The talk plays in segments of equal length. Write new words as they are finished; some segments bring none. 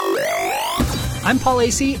I'm Paul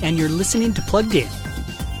Asay, and you're listening to Plugged In.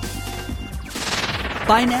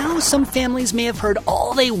 By now, some families may have heard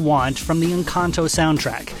all they want from the Encanto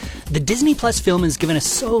soundtrack. The Disney Plus film has given us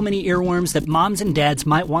so many earworms that moms and dads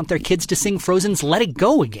might want their kids to sing Frozen's Let It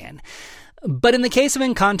Go again. But in the case of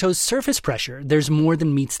Encanto's Surface Pressure, there's more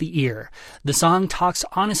than meets the ear. The song talks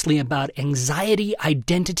honestly about anxiety,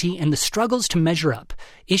 identity, and the struggles to measure up,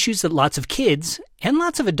 issues that lots of kids, and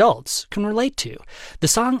lots of adults, can relate to. The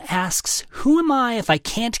song asks, who am I if I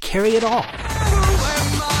can't carry it all? Who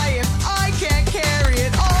am I if I can't carry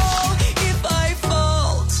it all, if I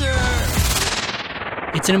falter?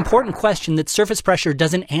 It's an important question that Surface Pressure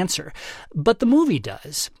doesn't answer, but the movie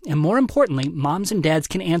does. And more importantly, moms and dads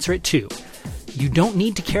can answer it too. You don't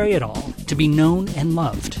need to carry it all to be known and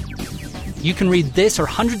loved. You can read this or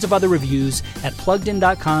hundreds of other reviews at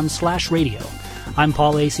pluggedin.com/radio. I'm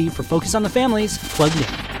Paul Asay for Focus on the Family's Plugged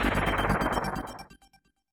In.